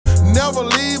never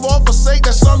leave or forsake,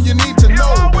 that's something you need to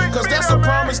know. Cause that's a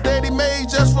promise that he made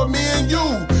just for me and you.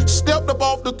 Stepped up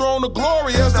off the throne of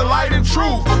glory as the light and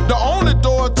truth. The only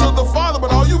door to the Father,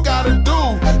 but all you gotta do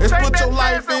is put your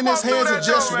life in his hands and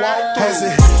just walk through. Has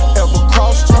it ever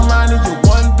crossed your mind and you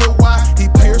wonder why he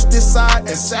pierced his side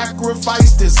and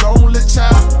sacrificed his only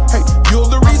child? Hey, you're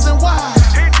the reason why.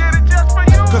 He did it just for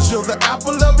you. Cause you're the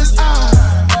apple of his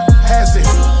eye. Has it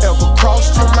ever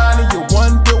crossed your mind and you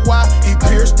wonder why he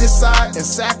pierced his side and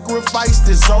sacrificed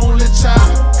his only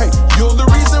child? Hey, you're the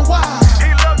reason why.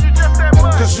 He loves you just that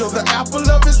much. Cause you're the apple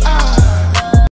of his eye.